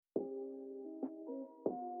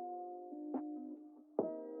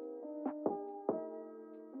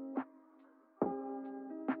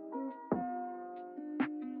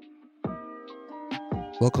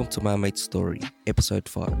Welcome to My Mate's Story, Episode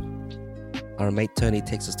 5. Our mate Tony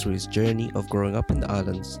takes us through his journey of growing up in the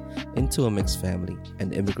islands into a mixed family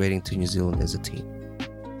and immigrating to New Zealand as a teen.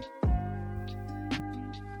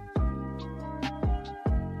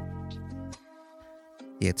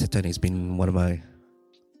 Yeah, Tony's been one of my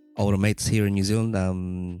older mates here in New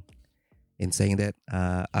Zealand. In saying that,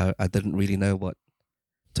 I didn't really know what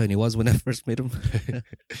Tony was when I first met him.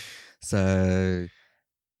 So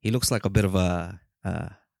he looks like a bit of a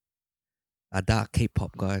dark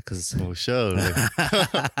K-pop guy because Oh, sure.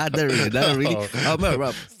 I don't really know. Oh, no,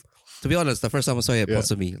 bro. To be honest, the first time I saw you at Yeah.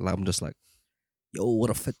 Potsdam, like, I'm just like, yo, what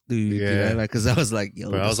a fit dude. Yeah. You know, because I was like, yo,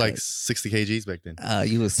 Bro, I was this like guy- 60 kgs back then.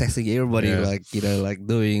 you were sassing everybody, Yeah. like, you know, like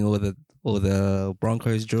doing all the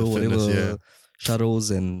Broncos drill, The whatever, fitness, yeah. shuttles,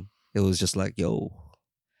 and it was just like, yo.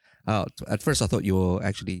 At first, I thought you were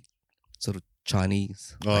actually sort of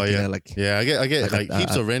Chinese. Oh, like, yeah. You know, like Yeah, I get Like, like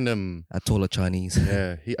heaps of random. a taller Chinese.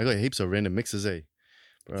 Yeah, I got heaps of random mixes, eh?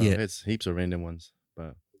 Bro, Yeah. it's heaps of random ones.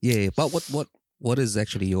 But Yeah, but what is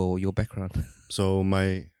actually your background? so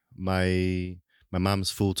my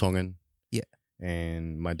mom's full Tongan. Yeah.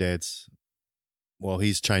 And my dad's, well,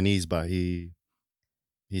 he's Chinese, but he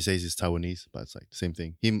says he's Taiwanese, but it's like the same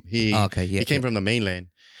thing. He Okay, yeah, he came from the mainland.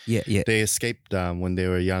 yeah. They escaped when they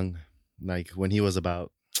were young, like when he was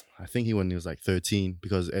about, I think when he was like 13,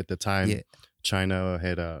 because at the time Yeah. China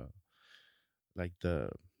had the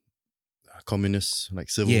communist like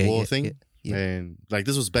civil Yeah, war yeah, thing, yeah. and like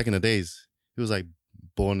this was back in the days. He was like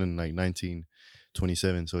born in like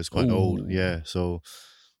 1927, so it's quite old. Ooh. Yeah, so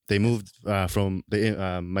they moved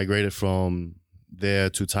migrated from there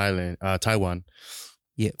to Taiwan.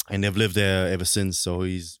 Yeah. And they've lived there ever since. So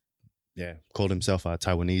he's called himself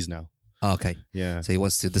Taiwanese now. Okay, Yeah. so he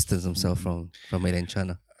wants to distance himself from mainland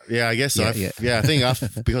China. Yeah, I guess so. Yeah, I think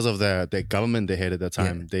because of the government they had at the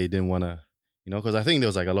time, they didn't want to, because I think there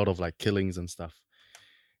was like a lot of like killings and stuff.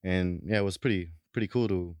 And yeah, it was pretty cool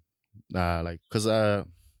to because have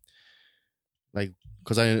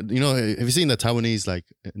you seen the Taiwanese like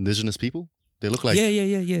indigenous people? They look like yeah.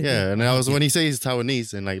 yeah. And I was when he says he's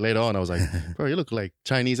Taiwanese, and like later on I was like, bro, you look like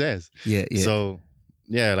Chinese ass. Yeah. So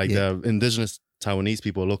yeah, like Yeah. the indigenous Taiwanese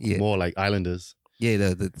people look more like islanders. Yeah,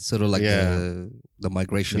 the sort of like Yeah. the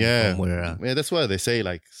migration Yeah. from where Yeah, that's why they say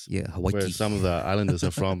like where Hawaii. some of the islanders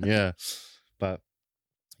are from. Yeah, but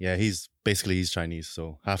yeah, he's Chinese,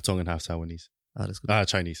 so half Tongan, half Taiwanese. Oh, that's good.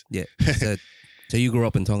 Chinese. Yeah. So you grew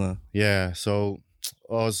up in Tonga. Yeah, so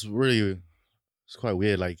it's quite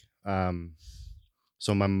weird. Like,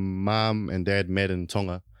 so my mom and dad met in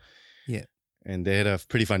Tonga. Yeah. And they had a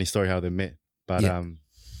pretty funny story how they met. But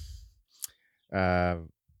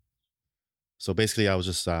so basically, I was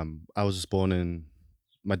just born in.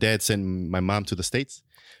 My dad sent my mom to the States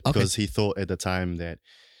because he thought at the time that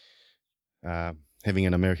having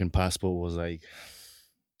an American passport was like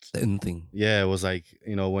The in thing. it was like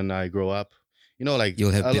when I grow up, like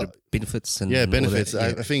You'll have a better lo- benefits and yeah all that, benefits.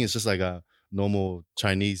 yeah. I think it's just like a normal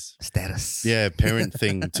Chinese Status. parent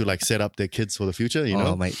thing to like set up their kids for the future.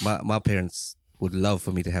 Oh, mate, my parents would love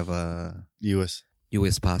for me to have a US.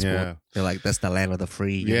 US passport. Yeah. They're like, that's the land of the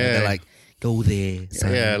free. You know? Yeah. They're like, go there.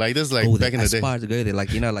 Son. Yeah, like this, like go back there. in the day. Aspire to go there.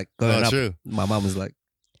 Like, like growing Oh, up, true. my mom was like,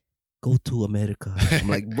 go to America. I'm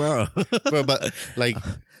like, bro. Bro, but like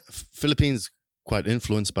Philippines quite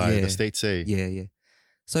influenced by Yeah. the States, eh? Yeah.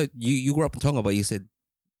 So you grew up in Tonga, but you said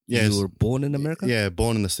Yes. you were born in America? Yeah,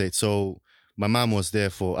 born in the States. So my mom was there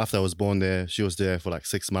after I was born there, she was there for like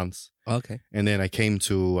 6 months. Okay. And then I came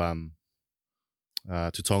to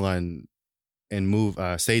Tonga and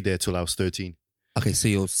stayed there till I was 13. Okay, so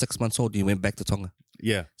you're 6 months old, you went back to Tonga.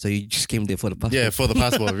 Yeah. So you just came there for the passport? Yeah, for the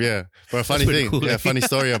passport, yeah. But a funny pretty thing, cool, eh? funny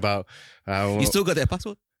story about You still got that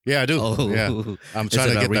passport? yeah, I do. Oh. Yeah. I'm Is trying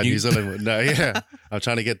it to a get that New renewed? Zealand one. No, yeah. I'm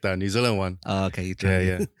trying to get the New Zealand one. Oh, okay. You're trying.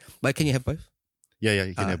 Yeah. But can you have both? Yeah,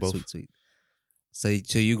 you can have both. Sweet. So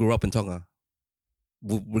you grew up in Tonga,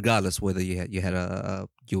 regardless whether you had a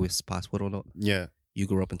US passport or not. Yeah. You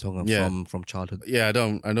grew up in Tonga Yeah. from childhood. Yeah, I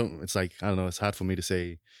don't it's like I don't know, it's hard for me to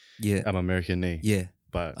say Yeah. I'm American, Yeah.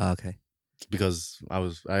 but Okay. because I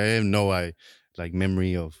have no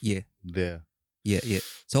memory of Yeah. there. Yeah.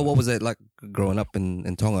 So what was it like growing up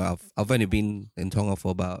in Tonga? I've only been in Tonga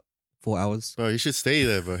for about 4 hours. Bro, you should stay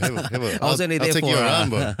there, bro. I was only there I'll take for you around,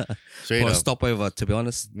 bro. Straight for a up. stopover, to be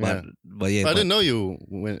honest. Yeah. But yeah. I didn't know you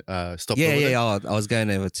went stopped Yeah, over there. I was going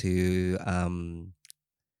over to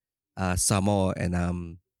Samoa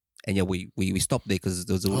and yeah, we stopped there because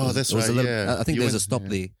there was That's there was a right, little, yeah. I think You there's a went- stop yeah.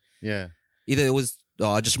 there. Yeah. Either it was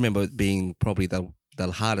I just remember it being probably the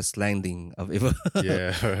the hardest landing I've ever.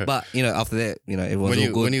 Yeah. But after that, everyone's all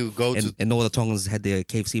good. When you go to and all the Tongans had their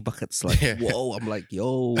KFC buckets. Like, Yeah. whoa! I'm like,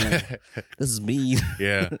 yo, this is me.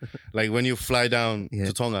 yeah, like when you fly down Yeah.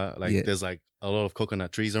 to Tonga, like Yeah. there's like a lot of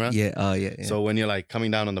coconut trees around. Yeah. Yeah. So when you're like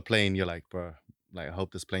coming down on the plane, you're like, bro, like I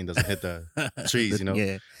hope this plane doesn't hit the trees, you know.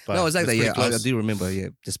 Yeah. But No, exactly. it's Yeah, pretty I close. do remember. Yeah,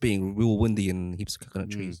 just being real windy and heaps of coconut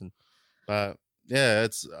trees. And But yeah,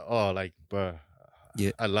 it's like, bro,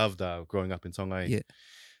 Yeah. I loved growing up in Tonga. Yeah.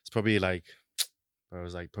 It's probably like, bro, it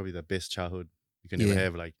was like probably the best childhood you can Yeah. ever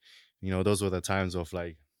have. Like, those were the times of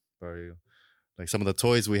like, bro, like some of the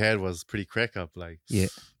toys we had was pretty crack up. Like, Yeah.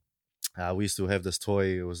 We used to have this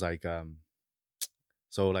toy. It was like,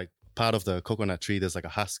 so like part of the coconut tree, there's like a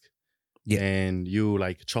husk. Yeah. And you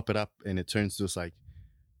like chop it up and it turns to like,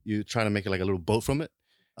 you try to make it like a little boat from it.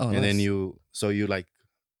 Oh, And then nice. you like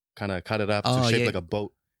kind of cut it up Oh, to shape yeah. like a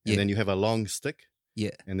boat. And Yeah. then you have a long stick.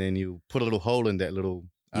 Yeah. And then you put a little hole in that little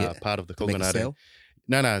Yeah. part of the To make a coconut. sail?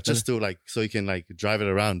 No, just to like, so you can like drive it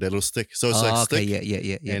around that little stick. So it's like Oh, okay. stick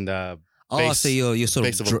Yeah. and So you're sort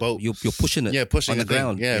base of, of a boat. you're pushing it. yeah, pushing on the thing.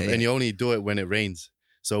 ground. Yeah, Yeah, and you only do it when it rains.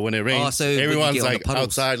 So when it rains, so when you everyone's get on the like puddles.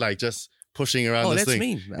 outside, like just pushing around Oh, this that's thing.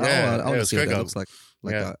 mean. Yeah, I yeah, want to it's see what crack that up. looks like.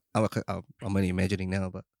 Yeah. I'm only imagining now,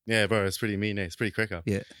 but Yeah, bro, it's pretty mean. It's pretty crack up.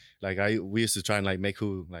 Yeah. Like we used to try and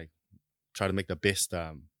like try to make the best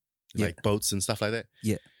Yeah. like boats and stuff like that.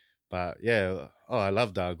 Yeah. But yeah, I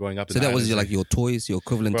loved growing up. so in the that was islands, your toys, your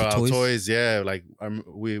equivalent bro, to our toys. toys. Yeah, like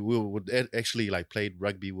we would actually like played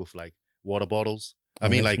rugby with like water bottles. I Oh,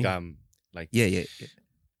 mean that's like neat. Yeah.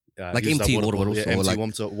 Like use our empty water bottles yeah, or empty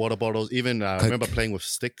like water bottles. Even I Coke. remember playing with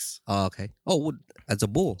sticks. Oh, okay. Oh, as a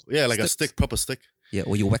ball. Yeah, like a Sticks? stick, proper stick. Yeah,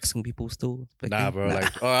 were you waxing people still? back Nah, then? bro.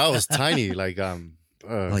 Like I was tiny. Like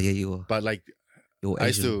Oh yeah, you were. but like You were I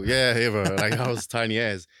used Asian. to, yeah, bro. Like I was tiny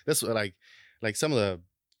as. That's what like some of the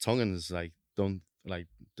Tongans like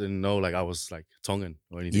didn't know like I was like Tongan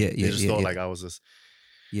or anything. Yeah, They yeah, just yeah, thought yeah. like I was this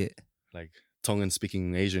Yeah. like Tongan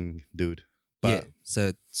speaking Asian dude. Yeah.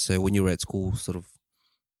 But So when you were at school, sort of,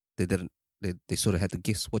 they sort of had to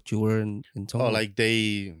guess what you were in Tonga. like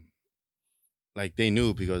they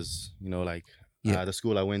knew because like Yeah. the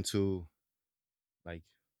school I went to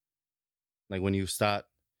like when you start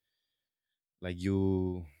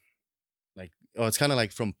it's kind of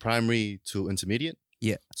like from primary to intermediate.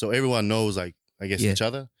 Yeah. So everyone knows like I guess Yeah. each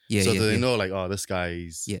other. Yeah, So yeah, they yeah. know like, oh, this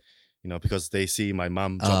guy's Yeah. because they see my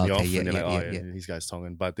mom drop me okay, off yeah, and they're yeah, like, oh yeah, yeah, these guys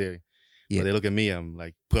Tongan. But Yeah. they look at me, I'm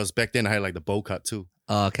like, because back then I had like the bowl cut too.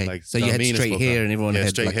 Oh, okay. like, So the you had meanest straight bowl hair cut. and everyone Yeah, had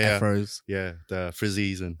straight like hair. afros. Yeah, the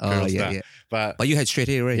frizzies and Oh curls. yeah, that. yeah. But But you had straight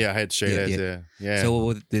hair, right? yeah, I had straight Yeah, hairs. yeah. Yeah. So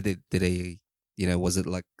what did they was it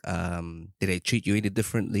like did they treat you any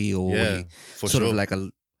differently or were yeah, you for sort sure. of like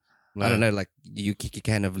I don't know, like you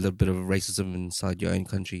can have a little bit of racism inside your own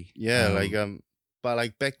country. Yeah, but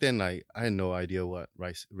like back then, like I had no idea what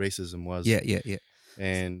racism was. Yeah.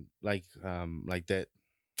 and like that,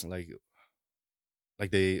 like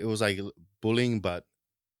it was like bullying, but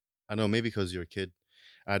I don't know, maybe because you're a kid,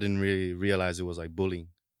 I didn't really realize it was like bullying.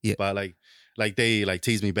 Yeah. But like they like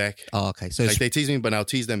tease me back. Oh, okay. So Like they tease me, but I'll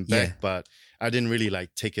tease them back. Yeah. But I didn't really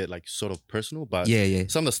like take it like sort of personal. But yeah.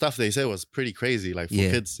 some of the stuff they said was pretty crazy, like for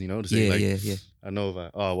Yeah. kids, to say like Yeah. I know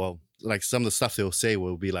that. Oh well, like some of the stuff they'll say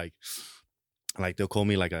will be like they'll call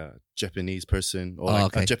me like a Japanese person or like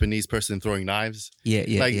okay. a Japanese person throwing knives,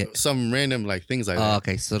 Yeah. like some random like things like Oh, that.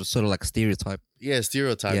 okay. Sort of like stereotype. Yeah,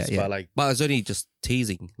 stereotypes, Yeah. but like But it's only just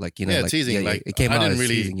teasing, like Yeah, like, teasing, like, it came I out didn't as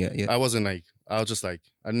really- teasing. Yeah. I wasn't like I was just like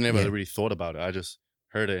I never Yeah. really thought about it. I just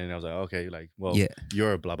heard it and I was like, okay, like well, Yeah.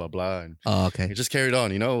 you're blah blah blah, and Oh, okay. it just carried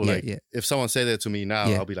on. Yeah, Like yeah. if someone said that to me now,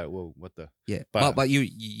 Yeah. I'll be like, whoa, what the? Yeah, But- but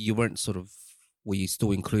you weren't sort of, were you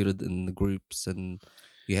still included in the groups and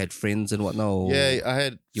you had friends and whatnot? Or Yeah, I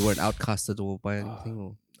had you weren't outcasted or by anything.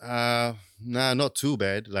 Or nah, not too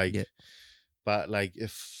bad. Like, Yeah. but like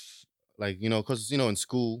if like because in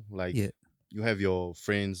school, like Yeah. you have your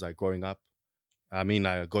friends like growing up. I mean,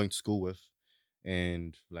 like going to school with,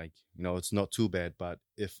 and like it's not too bad. But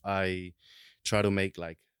if I try to make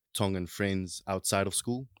like Tongan friends outside of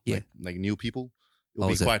school, Yeah. like new people, it'll Oh,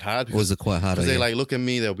 be is it- quite hard or was it quite hard? because they yeah. like look at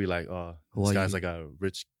me, they'll be like, oh, Who this are guy's you? like a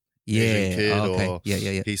rich yeah, Asian kid, okay. or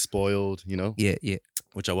yeah, he's spoiled, yeah.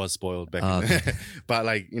 which I was spoiled back. Oh, then. But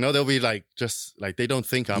like they'll be like just like they don't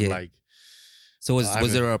think I'm Yeah. like So was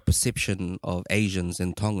haven't- there a perception of Asians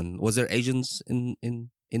in Tongan? Was there Asians in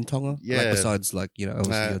Tonga? Yeah. Like besides like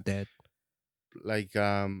obviously Uh, your dad. like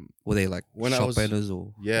Were they like when I shop was- owners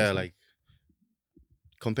or yeah, something? like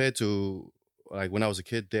compared to like when I was a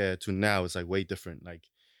kid there to now, it's like way different. Like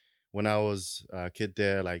when I was a kid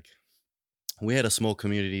there, like we had a small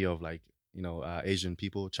community of like Asian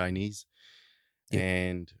people, Chinese, Yeah.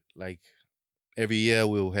 and like every year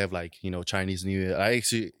we'll have like Chinese New Year. I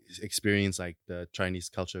actually experience like the Chinese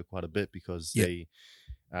culture quite a bit because Yeah. they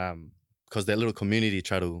because their little community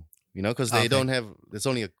try to because they Okay. don't have there's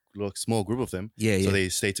only a little small group of them, Yeah, so yeah. they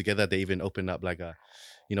stay together. They even open up like a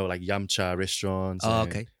like yamcha restaurants. Oh, And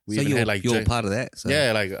okay. we So even had like you're part of that. So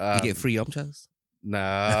yeah, like you get free yamchas.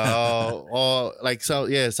 no, or like so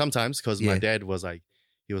yeah, sometimes because my Yeah. dad was like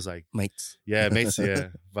he was like Mates. yeah mates yeah,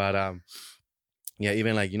 but yeah,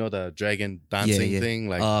 even like the dragon Yeah, dancing yeah. thing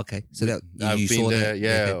like Oh, okay. So that I've you been saw there, that.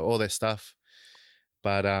 yeah, all that stuff.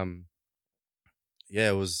 But yeah,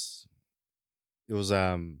 it was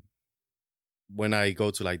when I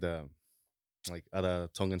go to like the like other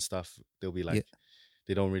Tongan stuff, they'll be like Yeah.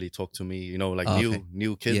 they don't really talk to me, like Oh, new okay.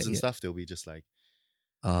 new kids Yeah, and yeah. stuff. They'll be just like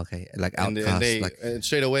Oh, okay. Like and outcasts. they Like and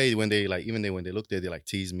straight away when they like even they when they look there, they like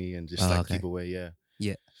tease me and just oh, like okay. keep away. Yeah.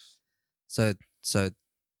 Yeah. So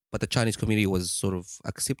but the Chinese community was sort of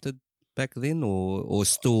accepted back then, or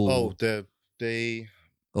still, Oh, they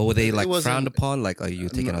or were they it like frowned wasn't upon? Like, are you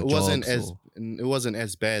taking our it wasn't jobs? as Or it wasn't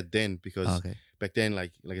as bad then because oh, okay. back then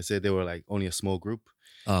like I said they were like only a small group.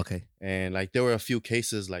 Oh, okay. And like there were a few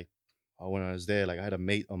cases like when I was there, like I had a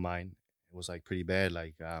mate of mine. It was like pretty bad.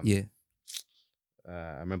 Like Yeah.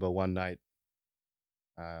 I remember one night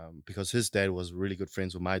because his dad was really good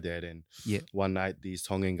friends with my dad, and Yeah. one night these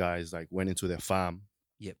Tongan guys like went into their farm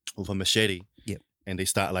Yep. with a machete. Yep. And they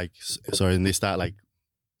start like and they start like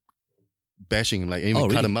bashing him, like even Oh,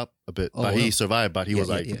 cut really? him up a bit. Oh, but wow. he survived. But he Yeah, was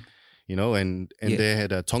yeah, like, yeah. and Yeah. they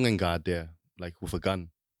had a Tongan guard there, like with a gun.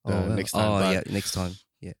 Oh, wow. Next time. Oh, But- yeah. Next time.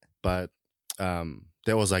 Yeah. But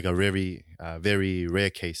that was like a very very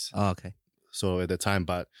rare case. Oh, okay. So at the time,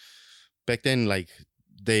 but back then, like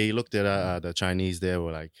they looked at the Chinese, they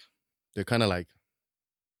were like, they're kind of like,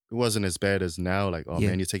 it wasn't as bad as now. Like, oh Yeah.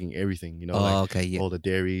 man, you're taking everything, Oh, like okay. Yeah. all the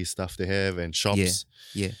dairy stuff they have and shops.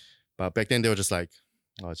 Yeah. But back then they were just like,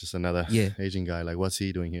 oh, it's just another Yeah. Asian guy. Like, what's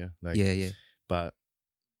he doing here? Like, Yeah. Yeah. But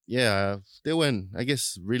yeah, they weren't, I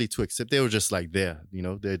guess, really to accept. They were just like there,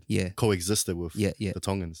 they Yeah. coexisted with Yeah. Yeah. the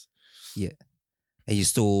Tongans. And you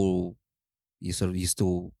still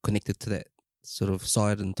connected to that sort of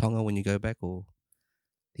side in Tonga when you go back, or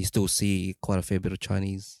you still see quite a fair bit of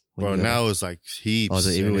Chinese? When Bro, you go now back? it's like heaps. Oh, is it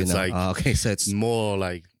and everywhere it's now? like Okay, so it's more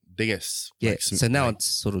like they get yeah. like, So now like, it's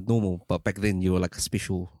sort of normal, but back then you were like a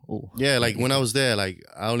special. Oh, yeah, like when I was there, like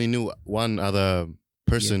I only knew one other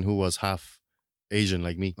person who was half Asian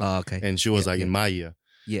like me, Oh, okay. and she was Yeah, like yeah. in my year,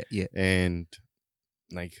 Yeah. Yeah. and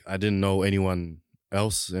like I didn't know anyone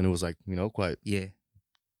else, and it was like quite Yeah.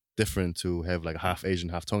 different to have like half Asian,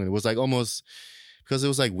 half Tongan. It was like almost because it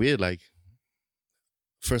was like weird. Like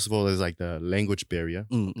first of all, there's like the language barrier.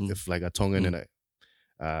 Mm. If like a Tongan and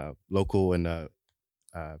a local and a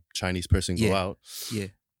Chinese person go Yeah. out, Yeah.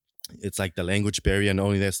 it's like the language barrier, and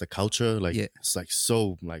only that's the culture. Like Yeah. it's like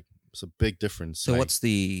so like it's a big difference. So like, what's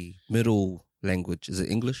the middle language? Is it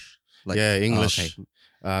English? Like yeah, oh, English,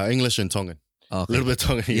 okay. English and Tongan. Oh, okay. A little bit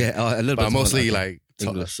Tongan, Yeah. Oh, a little but bit. mostly okay. like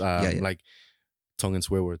English. Yeah, yeah. like Tongan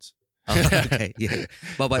swear words. Oh, okay. Yeah.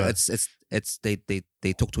 But But- it's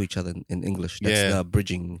they talk to each other in English. That's Yeah. the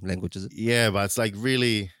bridging language, is it? Yeah, but it's like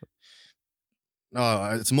really,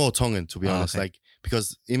 no, it's more Tongan to be Oh, honest. okay. Like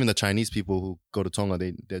because even the Chinese people who go to Tonga,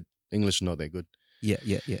 their English not that good. Yeah.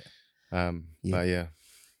 Yeah. Yeah. Yeah. But yeah,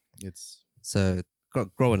 it's So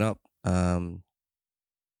growing up,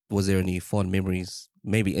 was there any fond memories,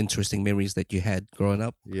 maybe interesting memories that you had growing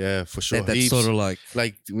up? yeah for sure. That's Heaps. sort of like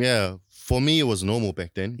yeah, for me it was normal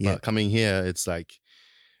back then. Yeah. But coming here, it's like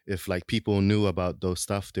if like people knew about those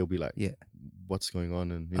stuff, they'll be like, Yeah. what's going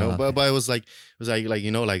on? And Ah, okay. but it was like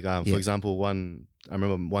Yeah. for example, I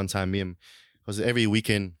remember one time because every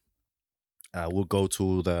weekend we'll go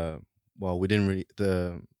to we didn't really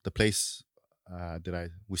the place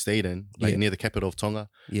we stayed in, like Yeah. near the capital of Tonga,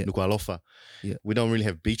 Yeah. Nuku'alofa. Yeah. We don't really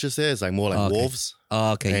have beaches there. It's like more like Oh, okay. wharves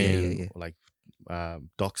oh, okay, and yeah. like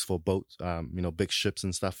docks for boats, big ships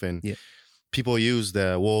and stuff. And Yeah. people use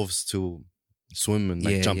the wharves to swim and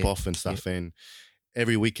like Yeah, jump yeah, off and stuff. And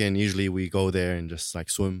every weekend, usually we go there and just like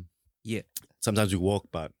swim. Yeah. Sometimes we walk,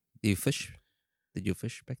 but Do you fish? Did you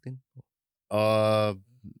fish back then?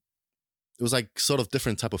 it was like sort of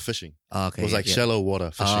different type of fishing. Oh, okay. It was like yeah. shallow water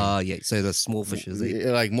fishing. Ah, yeah. So the small fishes.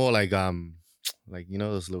 Yeah, like more like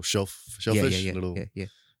those little shellfish, yeah, little yeah.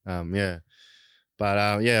 yeah.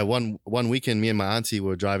 But yeah, one weekend, me and my auntie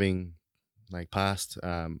were driving like past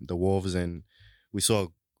the wharves, and we saw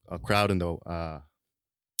a crowd in the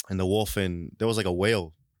wharf, and there was like a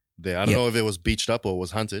whale there. I don't Yeah. know if it was beached up or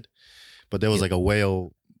was hunted, but there was Yeah. like a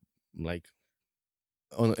whale like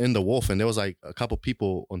in the wharf, and there was like a couple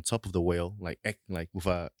people on top of the whale, like with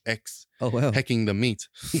a X, Oh wow. hacking the meat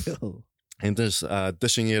Yo. and just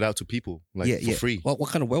dishing it out to people like for free. What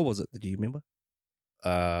kind of whale was it? Do you remember?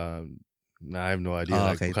 Nah, I have no idea Oh,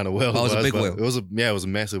 like okay. what kind of whale. Oh, it was a big but whale. It was a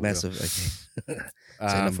massive. Massive. Okay. Whale.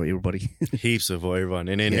 So enough for everybody. Heaps of for everyone,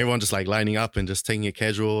 and then Yeah. everyone just like lining up and just taking it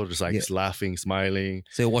casual, just like Yeah. just laughing, smiling.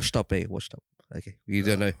 So washed up, eh? Washed up. Okay. You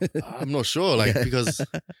don't know. I'm not sure, like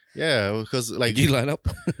Yeah. because like Did you line up?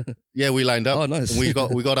 yeah, we lined up. Oh, nice.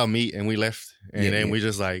 And we got our meat and we left, and Yeah, then yeah. we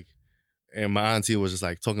just like, and my auntie was just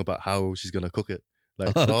like talking about how she's gonna cook it.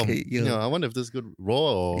 Like, Okay, you yeah. know, I wonder if this is good raw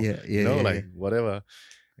or Yeah, yeah, you know, yeah, like whatever.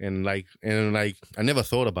 And like I never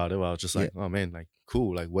thought about it. I was just like, oh man, like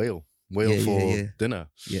cool, like whale Yeah, for yeah. dinner.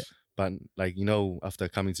 Yeah. But like you know, after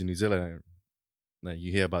coming to New Zealand, like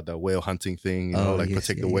you hear about the whale hunting thing, you know, Oh, like yes,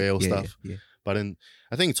 protect yeah, the whale yeah, stuff. Yeah. But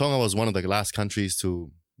I think Tonga was one of the last countries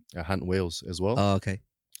to hunt whales as well, Oh, okay.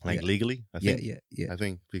 like yeah. legally. I Yeah, think. yeah. I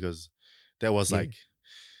think because that was Yeah. like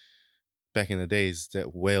back in the days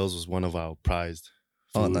that whales was one of our prized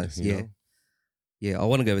food. Oh, nice, you yeah. know? Yeah, I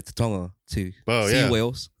want to go to Tonga too. Oh, See yeah.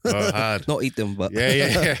 whales. Oh, hard. Not eat them, but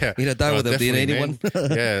Yeah. you know, die Oh, with them. Do you know definitely, anyone?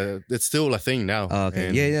 Yeah, it's still a thing now. Oh, okay.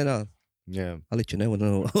 And Yeah, no. yeah, I'll let you know when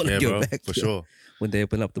I want to yeah, go bro, back for sure. when they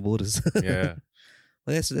open up the borders. Yeah,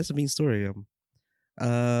 Well, that's a mean story.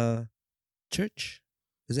 Church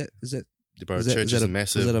is that bro, is that, church is is that a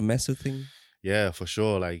massive. Is that a massive thing? Yeah, for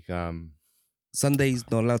sure. Like, Sundays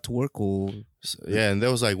not allowed to work, or yeah, and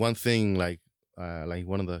there was like one thing, like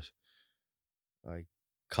one of the like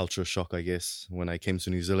culture shock, I guess, when I came to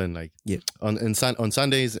New Zealand. Like, Yeah. on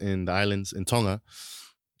Sundays in the islands in Tonga,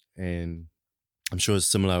 and I'm sure it's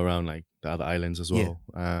similar around like the other islands as Yeah.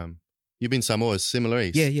 well. You've been Samoa, is similar.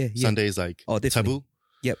 Eh? yeah. Sundays like Oh, definitely. taboo.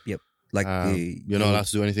 Yep. Like You're not allowed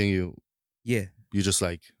to do anything. Yeah, You just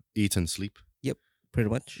like eat and sleep. pretty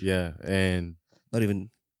much. Yeah, and Not even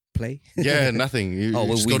play. yeah, nothing. You well,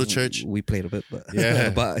 just go to church. We played a bit, but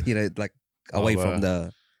Yeah. but you know, like away from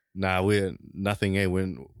the Nah, we're nothing.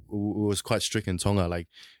 When it was quite strict in Tonga. Like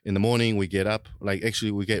in the morning, we get up. Like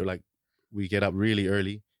actually, we get up really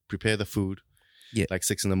early, prepare the food. Yeah. Like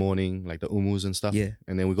 6 in the morning, like the umus and stuff. yeah.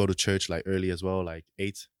 And then we go to church like early as well, like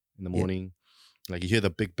 8 in the Yeah. morning. Like you hear the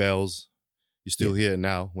big bells. You still hear it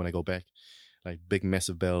now when I go back, like big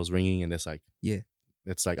massive bells ringing, and there's like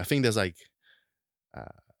it's like I think there's like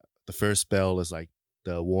the first bell is like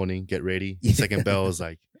the warning, get ready. The Yeah. second bell is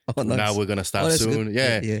like Oh, nice. now we're gonna start that's good. soon.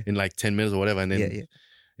 Yeah, Yeah. in like 10 minutes or whatever. And then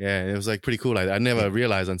yeah. it was like pretty cool. Like I never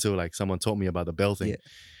realized until like someone told me about the bell thing. Yeah.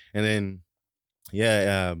 And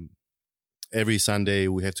then every Sunday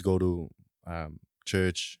we have to go to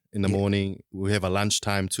church in the Yeah. morning. We have a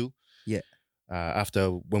lunchtime too. Yeah. After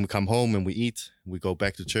when we come home and we eat, we go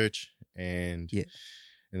back to church, and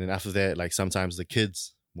and then after that, like sometimes the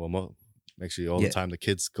kids, actually all the time the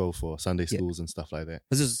kids go for Sunday schools and stuff like that.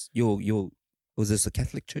 Was this was this a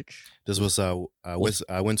Catholic church? This was I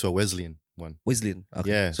went to a Wesleyan one. Wesleyan. Okay.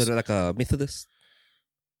 Yeah. So they're like a Methodist.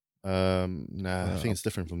 Nah, I think it's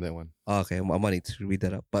different from that one. Oh, okay, I might need to read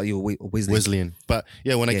that up. But you're Wesleyan. Wesleyan. But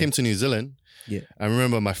yeah, when I Yeah. came to New Zealand, Yeah. I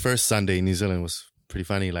remember my first Sunday in New Zealand was pretty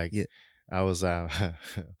funny. Like, Yeah. I was, I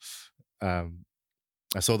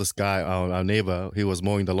saw this guy, our neighbor. He was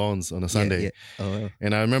mowing the lawns on a Sunday, Yeah. Oh, wow.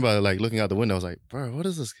 and I remember like looking out the window. I was like, "Bro, what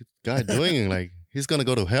is this guy doing? Like, he's gonna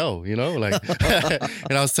go to hell, you know?" Like,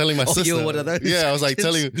 and I was telling my Oh, sister. you're one of those Yeah, I was like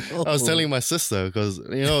kids. I was telling my sister because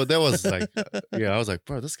that was like, I was like,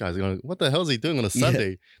 "Bro, this guy's going. What the hell is he doing on a Yeah.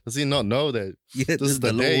 Sunday? Does he not know that Yeah, this is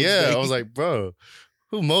the day?" Lord's Yeah, Day. I was like, "Bro,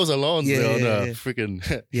 who mows the lawns Yeah, on yeah, a yeah.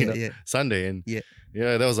 freaking Yeah. Sunday?" And Yeah.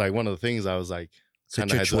 that was like one of the things I was like So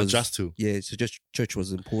kind of had church to was adjust to. Yeah, so just church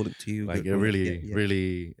was important to you. Like but- really,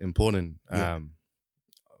 really important. Yeah.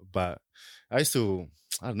 But I used to,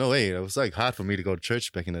 I don't know, it was like hard for me to go to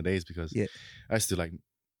church back in the days because I used to like,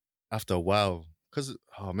 after a while, because,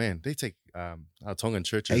 oh man, they take, our Tongan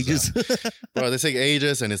churches, ages. bro, they take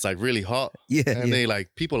ages and it's like really hot. yeah, And yeah. they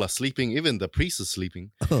like, people are sleeping, even the priest is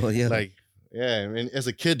sleeping. Oh yeah, Like, yeah, I mean, as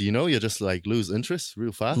a kid, you just like lose interest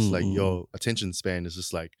real fast. Like your attention span is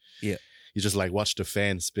just like, you just like watch the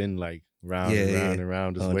fan spin like round and round and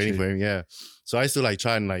round, just waiting for him. Yeah. So I used to like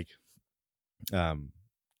try and like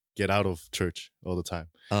get out of church all the time.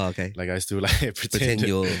 Oh, okay. Like I used to like pretend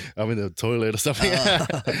You're. I'm in the toilet or something.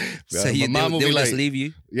 So my you, mom would they'll be just like, leave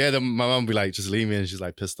you. yeah, my mom would be like, just leave me, and she's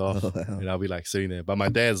like pissed off, Oh, wow. and I'll be like sitting there. But my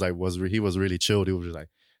dad's like he was really chilled. He was just like,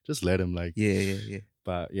 just let him like. Yeah.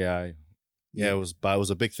 But it was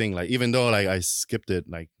a big thing. Like even though like I skipped it,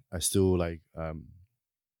 like I still like I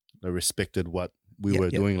respected what we were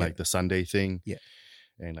doing, like the Sunday thing. Yeah.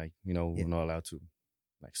 And like, we're not allowed to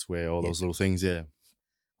like swear all those little things. Yeah.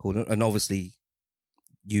 Cool. And obviously,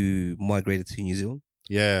 you migrated to New Zealand.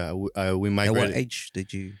 Yeah, we At migrated. what age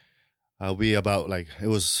did you? I'll be about like, it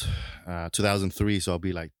was 2003, so I'll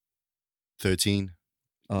be like 13.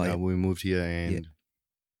 Oh, yeah. We moved here, and it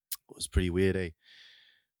was pretty weird,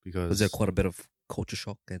 because Was there quite a bit of culture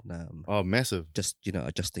shock and oh, massive. just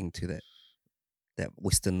adjusting to that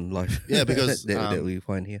Western life? Yeah, because that we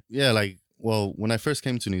find here. Yeah, like, well, when I first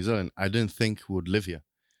came to New Zealand, I didn't think we would live here.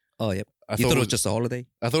 Oh, yep. I You thought it was just a holiday?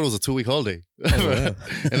 I thought it was a 2-week holiday. Oh, wow.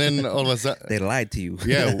 And then all of a sudden, They lied to you.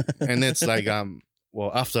 yeah, and it's like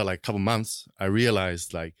well, after like a couple months, I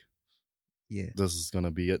realized like, yeah, this is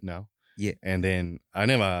gonna be it now. Yeah. And then I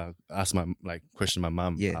never asked questioned my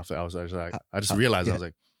mom. Yeah. After I was like, I just realized, yeah. I was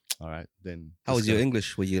like, all right, then. How was your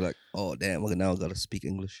English? Were you like, oh damn, well, now I gotta speak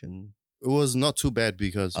English? And It was not too bad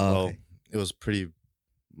because okay. it was pretty.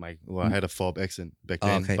 I had a fob accent back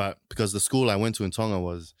then, okay. but because the school I went to in Tonga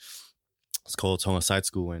it's called Tonga Side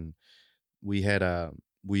School, and we had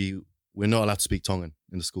we're not allowed to speak Tongan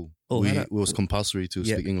in the school. Oh, it was compulsory to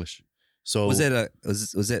Yeah. speak English. So was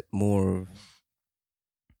that more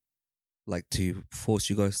like to force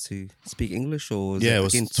you guys to speak English, or was yeah, it it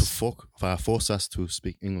was against, to force us to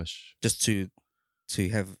speak English. just to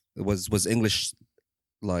have was English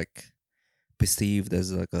like perceived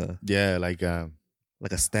as like a Yeah, like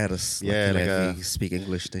status? Yeah, like, like if you speak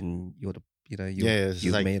English, then you're the it's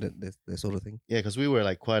you like- made it, that sort of thing. yeah, because we were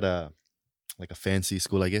like quite a fancy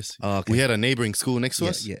school, I guess. Oh, okay. We had a neighboring school next to yeah,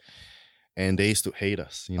 us, yeah. and they used to hate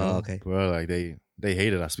us. You know, Oh, okay. bro, like they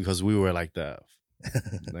hated us because we were like the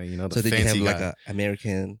the So did you have fancy like guy. a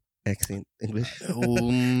American accent English?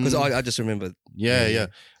 Um, Because I just remember yeah.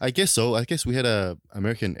 I guess so. I guess we had a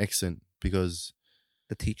American accent because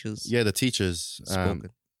the teachers the teachers.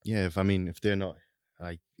 spoken. If they're not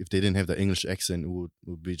like, if they didn't have the English accent, it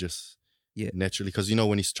would be just Yeah. naturally, because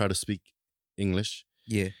when you try to speak English,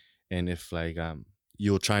 Yeah, and if like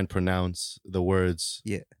you'll try and pronounce the words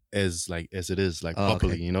Yeah. as it is, like Oh,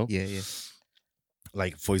 properly, okay. you know, yeah.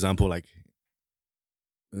 like for example, like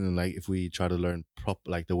if we try to learn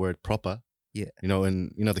the word proper, Yeah. and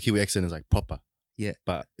the Kiwi accent is like proper, Yeah.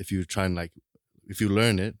 but if you try and if you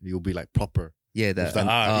learn it, you'll be like proper. Yeah, With the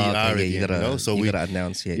R, okay, again, you gotta, So you we gotta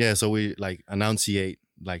enunciate. yeah, so we like enunciate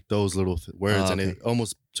like those little words, and okay. it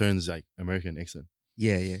almost turns like American accent.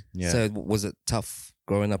 yeah. Yeah. So was it tough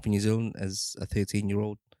growing up in New Zealand as a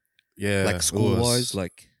 13-year-old? Yeah, Like it school was. wise,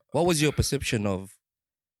 like what was your perception of,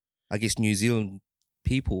 I guess, New Zealand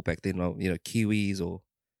people back then? Kiwis, or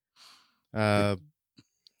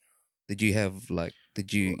did you have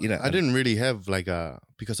I didn't really have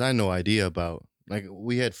because I had no idea about, like,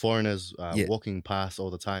 we had foreigners Yeah. walking past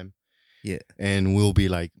all the time. Yeah. And we'll be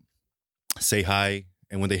like, say hi.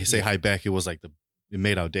 And when they say Yeah. hi back, it was like it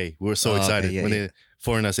made our day. We were so Oh, okay, excited. yeah, When yeah. the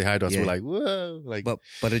foreigners say hi to us, Yeah. we're like, whoa. Like,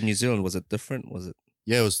 but in New Zealand, was it different? Was it?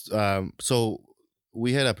 yeah, it was, so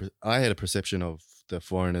I had a perception of the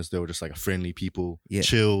foreigners. They were just like a friendly people, Yeah.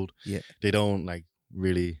 chilled. Yeah. They don't like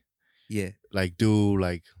really Yeah, like do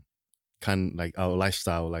like kind like our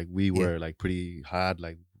lifestyle. Like we Yeah. were like pretty hard,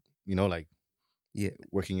 like, like Yeah.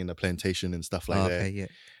 working in the plantation and stuff like okay, yeah,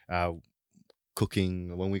 that.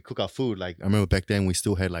 Cooking, when we cook our food, like I remember back then we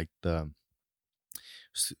still had like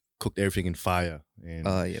cooked everything in fire, and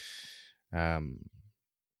yeah,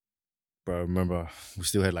 but I remember we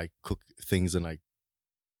still had like cooked things in like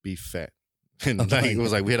beef fat, and Oh, like it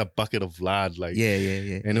was yeah. like we had a bucket of lard, like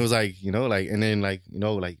yeah. and it was like and then like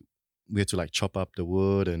like we had to like chop up the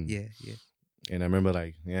wood, and yeah. and I remember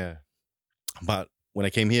like but when I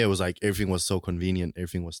came here, it was like everything was so convenient,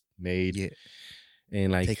 everything was made, Yeah.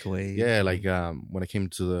 and like Takeaway. yeah, like when I came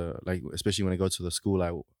to the especially when I go to the school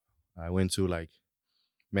I went to, like,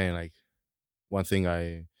 man, like one thing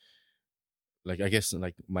I guess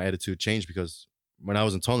like my attitude changed, because when I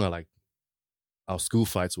was in Tonga, like our school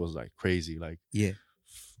fights was like crazy, like Yeah.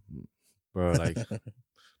 bro, like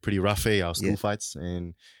pretty rough, our school Yeah. fights.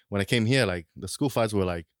 And when I came here, like the school fights were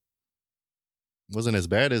like wasn't as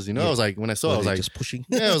bad as, Yeah. I was like, when I saw, Were I was they like, just pushing.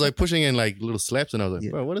 yeah, I was like pushing in like little slaps, and I was like,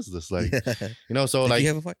 Yeah. bro, what is this? Like, Yeah. so Did like, you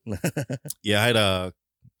have a fight? yeah, I had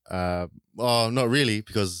not really,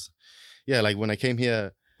 because yeah, like when I came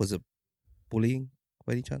here, Was it bullying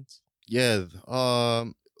by any chance? yeah,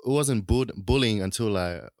 it wasn't bullying until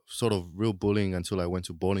sort of real bullying until I went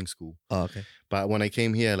to boarding school. Oh, okay. But when I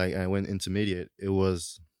came here, like I went intermediate, it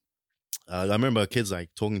was, I remember kids like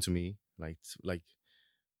talking to me, like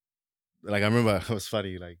I remember it was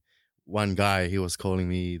funny, like one guy, he was calling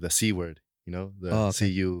me the C word, the Oh,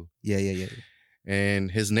 okay. CU, Yeah.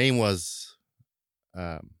 and his name was,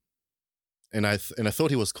 and I thought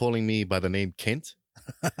he was calling me by the name Kent.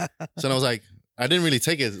 So I was like, I didn't really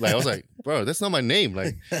take it. Like I was like, bro, that's not my name.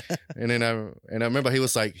 Like, and I remember he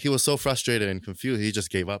was so frustrated and confused. He just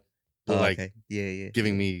gave up. So, like okay. Yeah.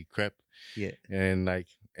 giving me crap. Yeah. And like,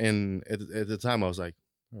 and at the time I was like,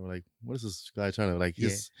 what is this guy trying to like?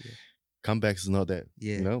 His comebacks is not that,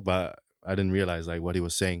 you know. But I didn't realize like what he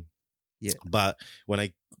was saying. Yeah. But when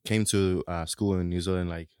I came to school in New Zealand,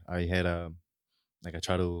 like I had like I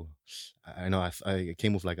try to, I know I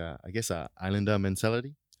came with like a islander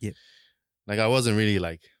mentality. Yeah. Like I wasn't really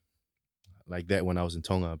like that when I was in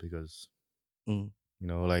Tonga because, you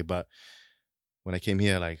know, like, but when I came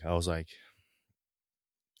here, like I was like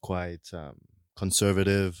quite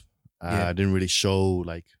conservative. I didn't really show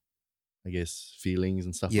like, I guess, feelings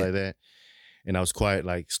and stuff like that. And I was quite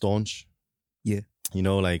like staunch. Yeah. You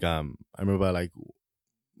know, like I remember like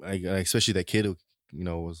especially that kid who, you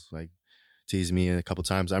know, was like teased me a couple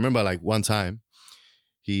times. I remember like one time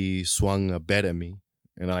he swung a bat at me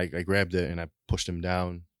and I grabbed it and I pushed him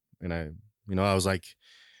down and I was like,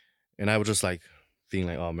 and I was just like feeling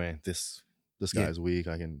like, oh man, this guy's weak.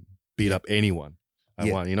 I can beat up anyone I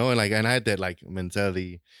want, you know, and like, and I had that like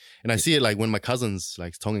mentality, and I see it like when my cousins,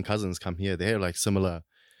 like Tongan cousins, come here, they have like similar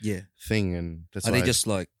thing, and that's are why they just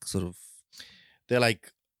like sort of? They're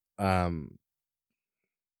like,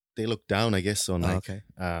 they look down, I guess, on like,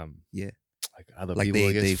 like other like people,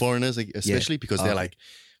 I guess, foreigners, especially because they're like,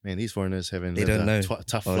 man, these foreigners haven't they don't know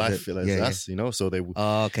tough life as us, you know, so they.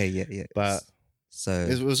 But so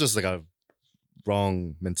it was just like a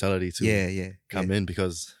wrong mentality to come in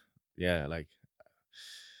because like.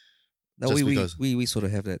 No, we sort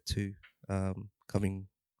of have that too. Coming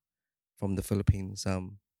from the Philippines,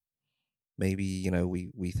 maybe, you know,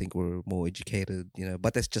 we think we're more educated, you know,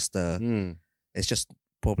 but that's just it's just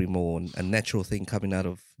probably more a natural thing coming out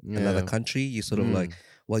of another country. You sort of like,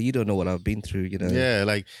 well, you don't know what I've been through, you know. Yeah,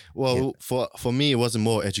 like, well, for me, it wasn't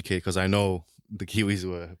more educated because I know the Kiwis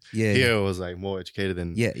were here was like more educated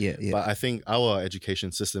than But I think our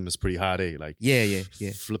education system is pretty hard, like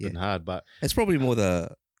flipping hard. But it's probably more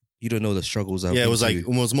you don't know the struggles. It was like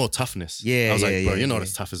almost more toughness. I was like, bro, you're not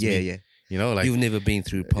as tough as me. You know, like you've never been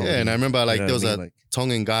through poverty. Yeah, and I remember like there was a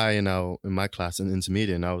Tongan guy in my class in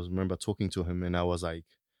intermediate, and I remember talking to him, and I was like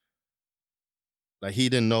he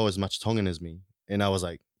didn't know as much Tongan as me, and I was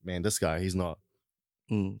like, man, this guy, he's not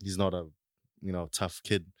a tough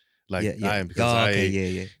kid like I am because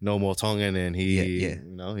I know more Tongan, and he you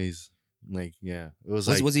know, he's like it was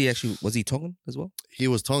he Tongan as well? He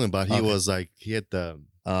was Tongan, but he was like he had the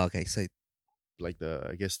so like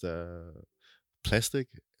I guess the plastic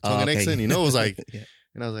Tongan accent, you know, it was like,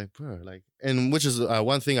 and I was like, bro, like, and which is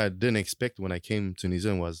one thing I didn't expect when I came to New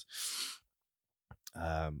Zealand was,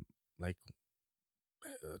 like,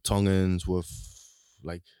 Tongans with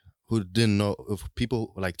like who didn't know, of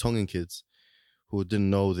people like Tongan kids who didn't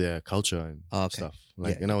know their culture and stuff,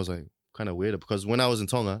 like, and I was like kind of weird because when I was in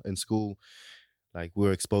Tonga in school, like we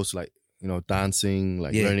were exposed to like, you know, dancing,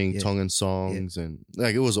 like learning Tongan songs, and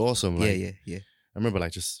like it was awesome. Like, I remember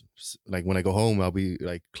like just like when I go home, I'll be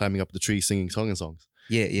like climbing up the tree singing Tongan songs.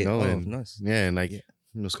 You know? And, nice. Yeah, and like it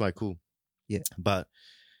was quite cool. But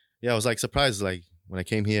I was like surprised like when I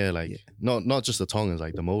came here, like not just the Tongans,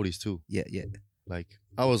 like the Maoris too. Like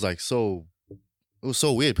I was like it was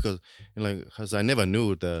so weird because, you know, like, because I never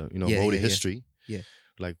knew the, you know, Maori history.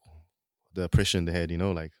 Like the oppression they had, you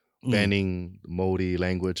know, like banning Maori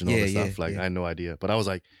language and all that stuff. Like I had no idea, but I was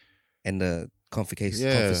like, and the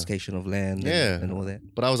confiscation of land and all that.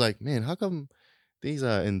 But I was like, man, how come these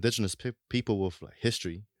are indigenous people with like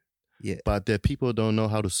history, but their people don't know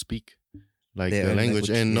how to speak like their language,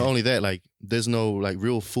 and not only that, like there's no like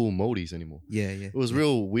real full Maoris anymore. It was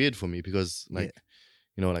real weird for me because like,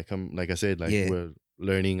 you know, like I said, like we're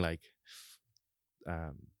learning like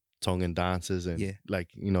Tongan dances and like,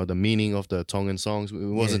 you know, the meaning of the Tongan songs. It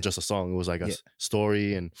wasn't just a song; it was like a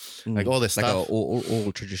story and like all this stuff. Like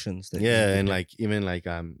all traditions. And like even like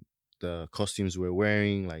the costumes we're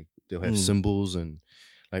wearing, like they'll have symbols and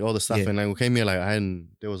like all the stuff. And like we came here, like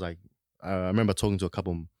there was like I remember talking to a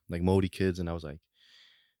couple like Maori kids, and I was like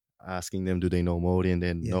asking them, do they know Maori, and they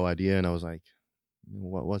had no idea. And I was like,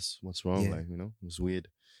 what's wrong? Like, you know, it was weird.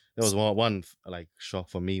 That was one like shock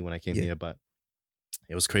for me when I came here, but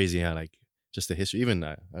it was crazy how like just the history. Even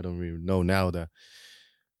I don't really know now the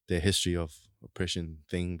history of oppression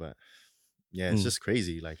thing, but it's just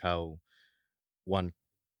crazy like how one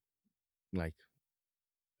like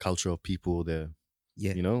culture of people there,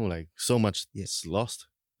 you know, like so much is lost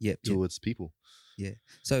towards people.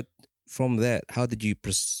 So from that, how did you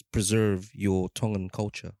preserve your Tongan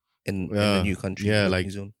culture in the new country? Like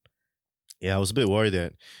New Zealand? I was a bit worried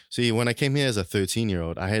that, see, when I came here as a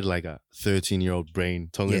 13-year-old, I had like a 13-year-old brain,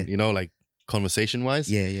 Tongan, you know, like conversation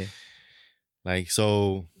wise. Yeah, yeah. Like,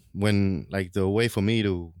 so when like the way for me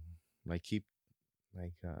to like keep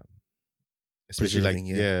like especially like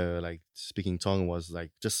Preserving, like speaking Tongan was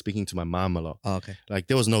like just speaking to my mom a lot. Oh, okay. Like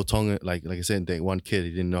there was no Tongan, like I said, that one kid,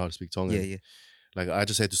 he didn't know how to speak Tongan. Yeah, yeah. Like I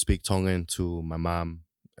just had to speak Tongan to my mom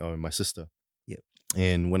or my sister. Yep.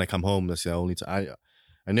 And when I come home, that's the only time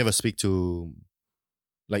I never speak to,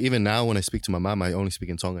 like even now when I speak to my mom, I only speak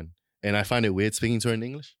in Tongan. And I find it weird speaking to her in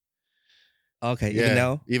English. Okay,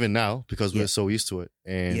 Yeah, even now. Because Yeah. we're so used to it.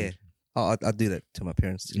 And Yeah. Oh, I do that to my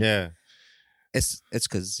parents too. yeah, It's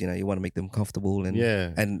because you want to make them comfortable and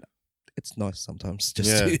yeah, and it's nice sometimes just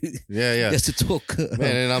Yeah. to yeah. just to talk.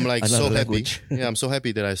 Man, and I'm like so another happy. language. Yeah, I'm so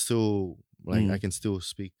happy that I still like Mm. I can still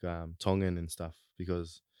speak Tongan and stuff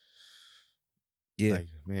because Yeah. like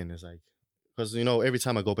man, it's like because every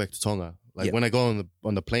time I go back to Tonga, like Yep. when I go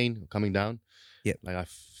on the plane coming down, Yep. like I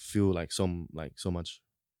feel like so much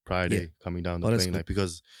pride Yeah. coming down the Oh, that's plane, good. like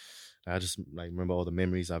because I just like remember all the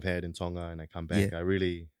memories I've had in Tonga, and I come back, I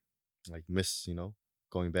really like miss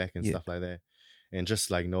going back and Yeah. stuff like that, and just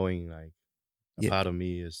like knowing like a Yeah. part of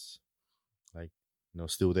me is like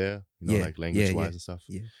still there, Yeah. like language wise Yeah. and stuff.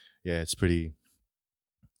 Yeah. Yeah, it's pretty.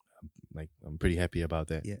 Like I'm pretty happy about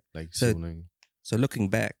that. Yeah. Like So- still knowing. So looking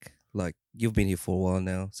back, like you've been here for a while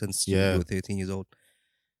now, since Yeah. you were 13 years old.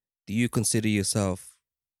 Do you consider yourself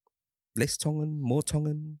less Tongan, more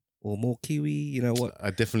Tongan, or more Kiwi? You know what?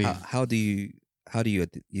 I definitely, How do you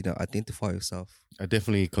identify yourself? I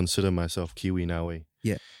definitely consider myself Kiwi now, Okay.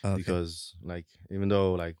 because like even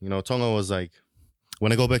though like Tonga was like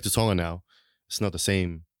when I go back to Tonga now, it's not the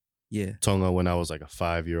same Yeah. Tonga when I was like a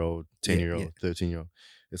 5-year-old, 10-year-old, Yeah. 13-year-old.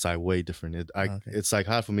 It's like way different. Okay. It's like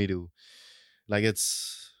hard for me to like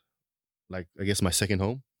it's like I guess my second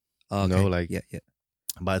home. Okay. like- yeah, yeah,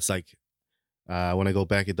 But it's like when I go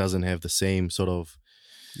back, it doesn't have the same sort of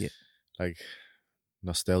Yeah. like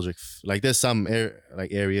nostalgic. Like there's some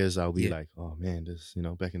areas I'll be Yeah. like, oh man, this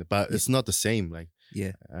back in the, but Yeah. it's not the same. Like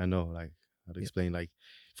yeah. I know like how to Yeah. explain. Like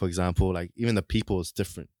for example, like even the people is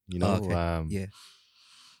different. Okay. Yeah.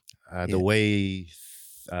 The Yeah. way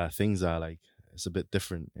things are like it's a bit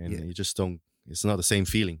different, and Yeah. you just don't. It's not the same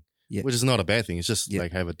feeling. Yeah. Which is not a bad thing. It's just Yeah.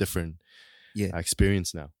 like have a different Yeah.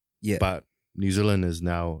 experience now. Yeah. But New Zealand is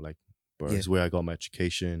now like Yeah. is where I got my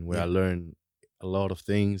education, where Yeah. I learned a lot of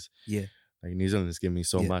things. Yeah. Like New Zealand has given me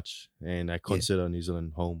so Yeah. much, and I consider New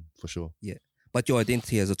Zealand home for sure. But your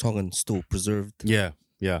identity as a Tongan still preserved Yeah,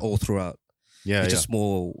 yeah, all throughout. yeah, It's yeah, just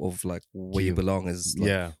more of like where you Kiwi. belong is like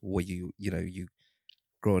yeah. where you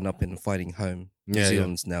growing up and fighting home. New Yeah, yeah.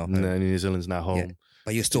 Zealand's now home. New Zealand's now home. Yeah.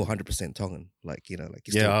 But you're still 100% Tongan. Like, like you're Yeah,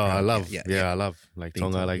 still I proud. love. I love like Being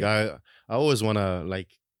Tonga. Tongan, Like yeah. I always wanna like.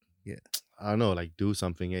 Yeah. I don't know, like do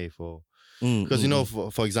something, for Mm, because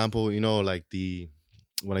mm, for example, like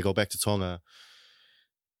when I go back to Tonga,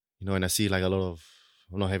 and I see like a lot of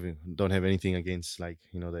don't have anything against like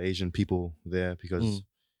the Asian people there because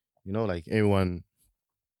Mm. like everyone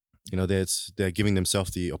they're giving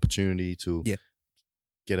themselves the opportunity to Yeah.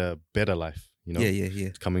 get a better life. yeah.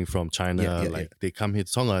 Coming from China, Yeah, like they come here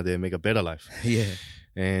to Tonga, they make a better life. Yeah.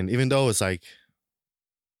 And even though it's like,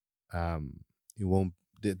 you won't.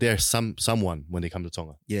 There's someone when they come to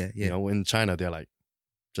Tonga. Yeah. Yeah. In China they're like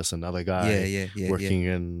just another guy Yeah. working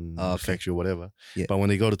in Oh, the okay. factory or whatever. Yeah. But when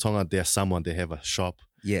they go to Tonga, there's someone. They have a shop.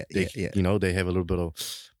 Yeah. They they have a little bit of.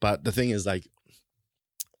 But the thing is like,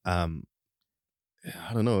 I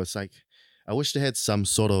don't know. It's like I wish they had some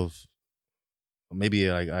sort of. Maybe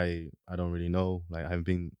like I don't really know. Like I haven't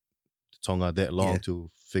been to Tonga that long Yeah.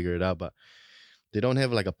 to figure it out. But they don't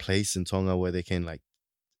have like a place in Tonga where they can like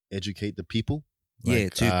educate the people. Yeah.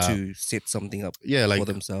 Like, To set something up yeah, like for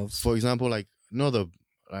themselves. for example, like the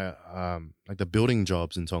like the building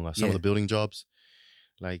jobs in Tonga. Some of Yeah. the building jobs,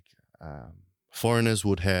 like foreigners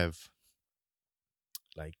would have,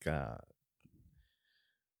 like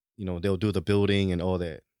they'll do the building and all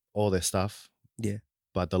their stuff. Yeah.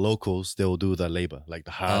 But the locals, they will do the labor, like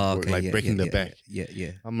the hard work, like yeah, breaking yeah, their back.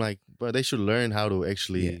 Yeah. I'm like, but they should learn how to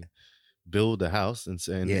actually Yeah. build the house, and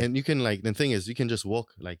Yeah. and you can like the thing is you can just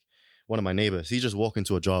walk like. One of my neighbors, he just walk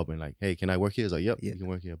into a job and like, hey, can I work here? He's like, yep, Yeah. you can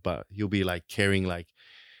work here. But he'll be like carrying like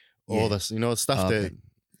all Yeah. this, stuff Okay. that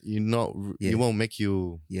Yeah. you won't make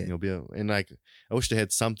you, Yeah. and like, I wish they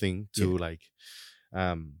had something to like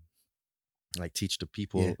teach the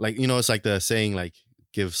people. Yeah. Like, it's like the saying, like,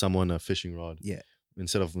 give someone a fishing rod. Yeah.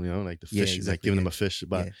 Instead of, like the Yeah, fish, like exactly, giving them yeah. a fish.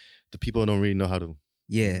 But Yeah. the people don't really know how to,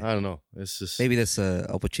 Yeah. I don't know. It's just, Maybe that's an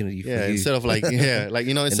opportunity for yeah, you. instead of like, like,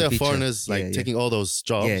 instead of future. foreigners, like Yeah. taking all those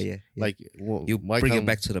jobs, Yeah. like, You why bring come- it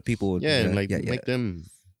back to the people. yeah, and like yeah. make them,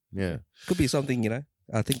 yeah, Could be something,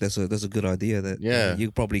 I think that's a good idea. That Yeah.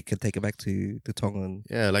 you probably could take it back to Tonga and,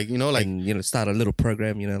 Yeah, like like start a little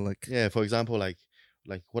program. Like yeah. For example, like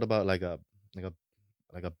what about like a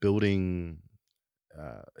building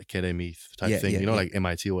academy type Yeah, thing? yeah, You know, yeah. like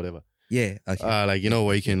MIT or whatever. yeah, okay. Like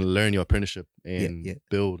where you can learn your apprenticeship and yeah.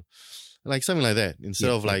 build, like something like that, instead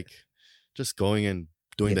Yeah, of yeah. like just going and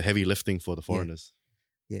doing Yeah. the heavy lifting for the foreigners.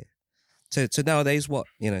 So nowadays, what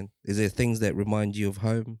is there things that remind you of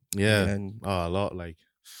home? Yeah, And a lot. Like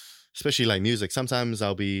especially like music. Sometimes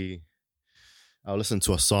I'll listen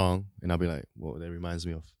to a song and I'll be like, "Whoa, that reminds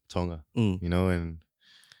me of Tonga," Mm. you know,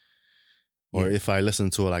 or Yeah. if I listen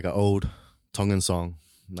to like an old Tongan song,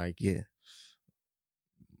 like yeah,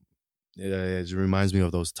 it reminds me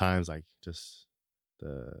of those times, like just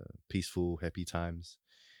the peaceful, happy times,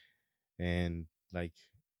 and like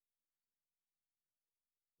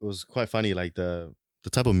it was quite funny. Like the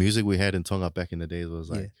type of music we had in Tonga back in the days was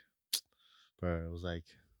like, bro, it was like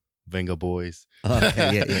Venga Boys,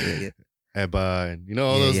 okay, yeah. Ebba, and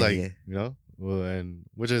all Yeah, those yeah, like yeah. well, and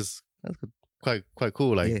which is That's good. quite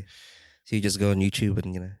cool. Like Yeah. So you just go on YouTube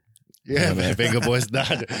and yeah, Yeah. Venga Boys,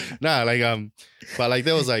 nah, like but like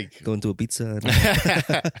there was like go into a pizza. And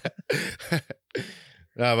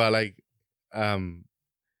no, but like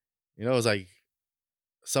it was like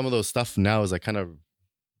some of those stuff now is like kind of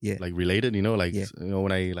Yeah. like related, like Yeah.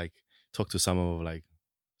 when I like talk to some of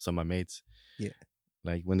my mates, Yeah.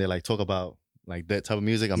 like when they like talk about like that type of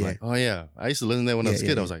music, I'm Yeah. like, oh yeah, I used to listen to that when I was a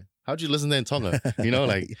kid. I was like, how'd you listen to that in Tonga?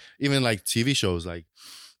 Like even like TV shows, like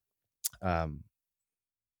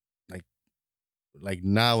like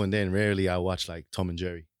now and then, rarely I watch like Tom and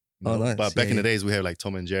Jerry. Oh, nice. But back Yeah, in the yeah. days, we had like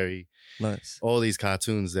Tom and Jerry, Nice. all these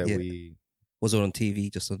cartoons that Yeah. we. Was it on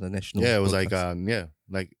TV, just on the national? Yeah, it was like broadcast?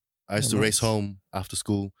 like I used Oh, to race nice. home after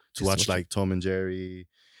school to Just watch watch like Tom and Jerry,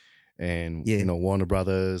 and Yeah. Warner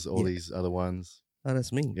Brothers, all Yeah. these other ones. Oh,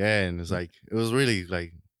 that's mean. Yeah, and it's like it was really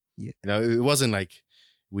like Yeah. it wasn't like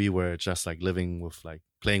we were just like living with like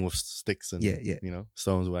playing with sticks and Yeah.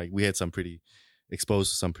 stones. Like we had some pretty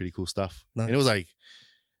exposed to some pretty cool stuff, Nice. and it was like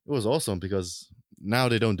it was awesome because now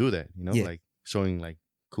they don't do that. Yeah. Like showing like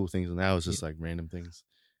cool things, and now it's just like random things,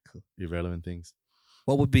 Cool. irrelevant things.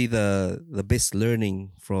 What would be the best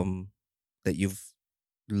learning from that you've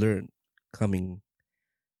learned coming,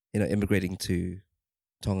 immigrating to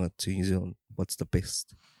Tonga to New Zealand? What's the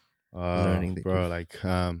best learning that Bro, you've- like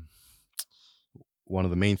one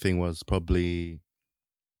of the main thing was probably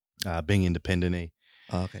being independent.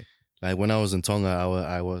 Oh, okay. Like when I was in Tonga,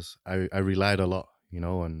 I relied a lot,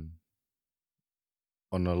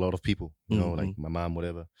 on a lot of people, like my mom,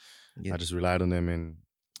 whatever. Yeah. I just relied on them,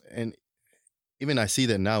 and even I see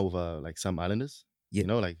that now with like some islanders,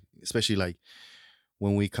 Yeah. like especially like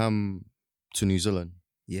when we come to New Zealand,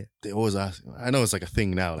 Yeah. they always ask. I know it's like a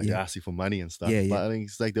thing now, like they Yeah. ask you for money and stuff. Yeah, yeah. But I think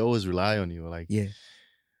it's like they always rely on you, like Yeah.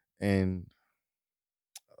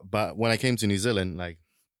 But when I came to New Zealand, like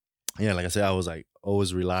I said, I was like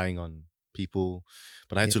always relying on people,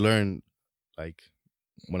 but I had Yeah. to learn, like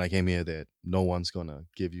when I came here, that no one's gonna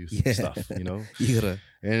give you Yeah. stuff, You gotta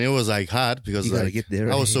and it was like hard because you gotta like get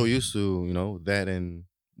there. I was so right? used to that, and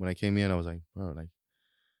when I came here, and I was like, bro, like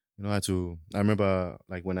I had to. I remember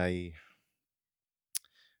like when I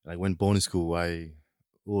went boarding school, I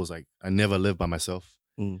was like I never lived by myself.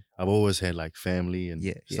 Mm. I've always had like family and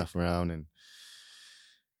Yeah, yeah. stuff around,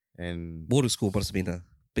 and Boarding school must have been a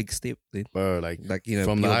big step then. bro, like from the you're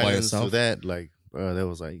by islands to yourself. that, like bro, that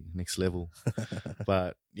was like next level.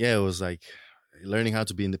 But yeah, it was like learning how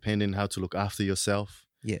to be independent, how to look after yourself.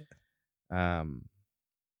 Yeah.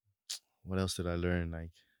 What else did I learn?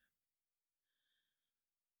 Like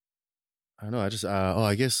I don't know. I just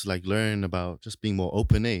I guess like learn about just being more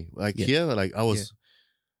open. Like Yeah. here, like I was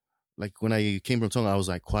like when I came from Tonga, I was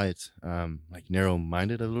like quiet, like narrow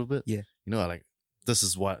minded a little bit. Yeah. Like this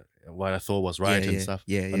is what I thought was right and yeah, stuff.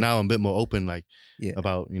 Yeah. But now I'm a bit more open, like Yeah.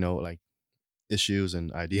 about like issues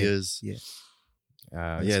and ideas. Yeah.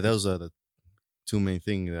 Yeah, That's those are the two main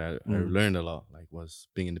things that I Mm. learned a lot. Like was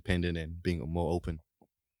being independent and being more open.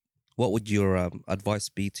 What would your advice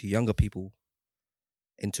be to younger people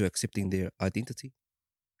into accepting their identity?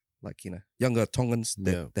 Like, younger Tongans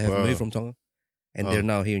that Yeah, they have bro. moved from Tonga and they're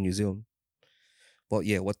now here in New Zealand. What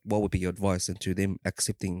would be your advice into them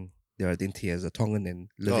accepting their identity as a Tongan and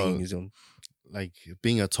living in New Zealand? Like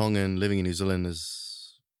being a Tongan living in New Zealand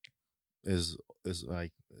is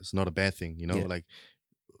like it's not a bad thing, Yeah. like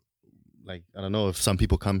I don't know if some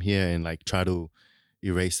people come here and like try to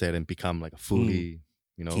erase that and become like a fully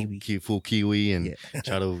Kiwi. full Kiwi and Yeah.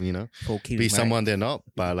 try to Full Kiwi, be mate. someone they're not,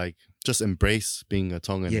 but like just embrace being a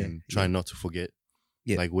Tongan Yeah, and try not to forget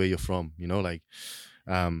Yeah. like where you're from, like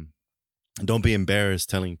don't be embarrassed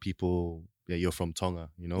telling people that you're from Tonga,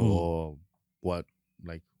 you know, or what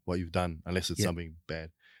you've done, unless it's something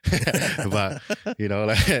bad. But you know,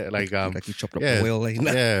 like you chopped up a whale.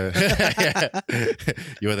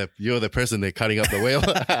 You're the person they're cutting up the whale.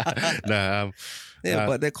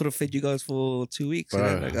 But that could have fed you guys for 2 weeks. You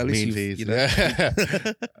know? Like, at least you know.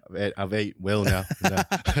 I've ate well now.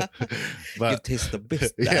 But you've tasted the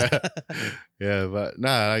best. But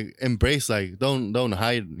like embrace, like don't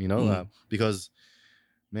hide, you know, because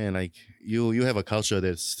man, like you have a culture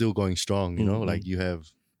that's still going strong, you know, like you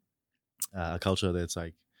have a culture that's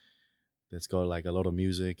got like a lot of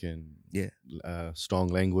music and strong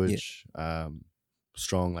language,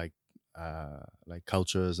 strong like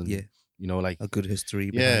cultures and you know, like a good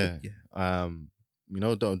history. You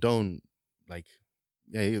know, don't like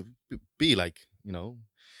be like, you know,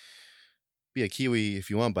 be a Kiwi if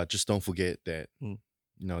you want, but just don't forget that you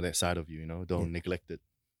know, that side of you, you know, don't neglect it.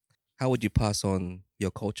 How would you pass on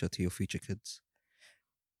your culture to your future kids?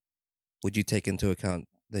 Would you take into account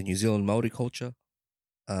the New Zealand Maori culture,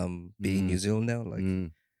 being in New Zealand now?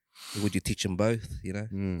 Like, would you teach them both? You know?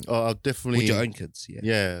 Oh, I'll definitely. With your own kids,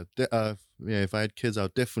 If I had kids, I'll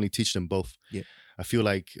definitely teach them both. Yeah, I feel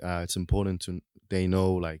like it's important they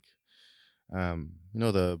know, like, you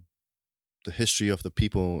know, the history of the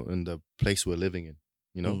people in the place we're living in.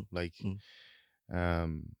 You know,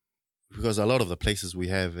 because a lot of the places we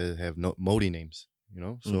have no Maori names. You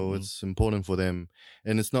know, so it's important for them,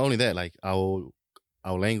 and it's not only that. Like our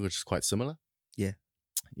language is quite similar.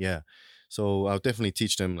 Yeah. So I'll definitely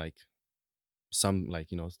teach them like some,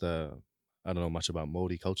 like, you know, I don't know much about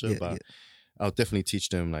Maori culture, but I'll definitely teach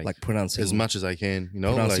them like pronouncing as much as I can, you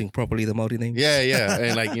know, pronouncing like, properly the Maori names. Yeah,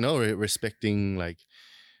 and like, you know, respecting like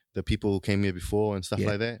the people who came here before and stuff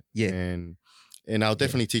like that. Yeah, and I'll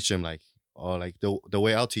definitely teach them like, or like the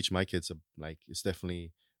way I'll teach my kids, like, it's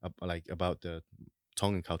definitely like about the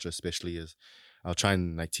Tongan culture, especially, is I'll try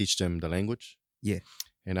and like teach them the language. Yeah.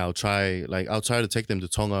 And I'll try to take them to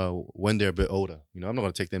Tonga when they're a bit older. You know, I'm not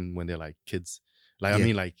going to take them when they're like kids. Like, I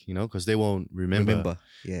mean, like, you know, because they won't remember.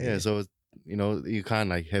 Yeah. So, you know, you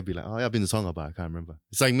can't like be like, oh, yeah, I've been to Tonga, but I can't remember.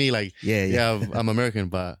 It's like me, like, I'm American,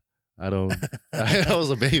 but I don't. I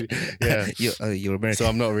was a baby. Yeah. You're American. So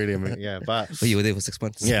I'm not really American. Yeah. But you were there for 6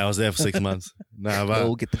 months. Yeah, I was there for 6 months. But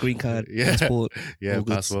we'll get the green card, passport. Yeah,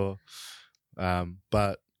 passport.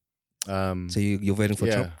 But so you're voting for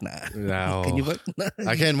Trump? No. Can you vote?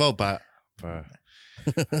 I can vote, but I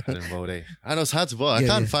didn't vote. I know it's hard to vote. I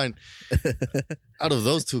can't find out of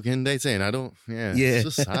those two candidates. I don't.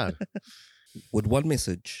 It's just hard. With one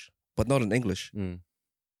message, but not in English, in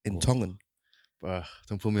Tongan.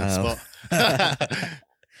 Don't put me on the spot.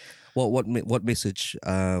 What message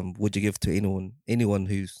would you give to anyone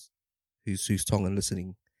who's Tongan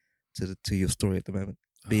listening to your story at the moment,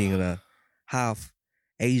 being a half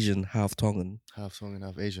Asian, half Tongan. Half Tongan,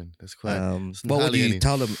 half Asian. That's quite. What would you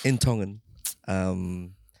tell them in Tongan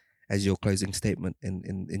as your closing statement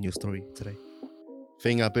in your story today?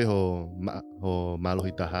 Whenga pe ho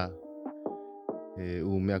malohi taha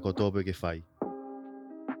u mea kotope ke whai.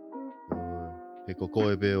 He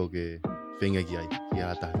kokoe pe o ke whenga ki ai, ki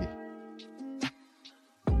a tahi.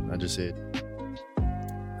 I just said,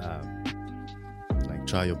 like,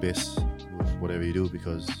 try your best with whatever you do,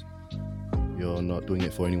 because you're not doing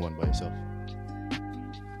it for anyone but yourself.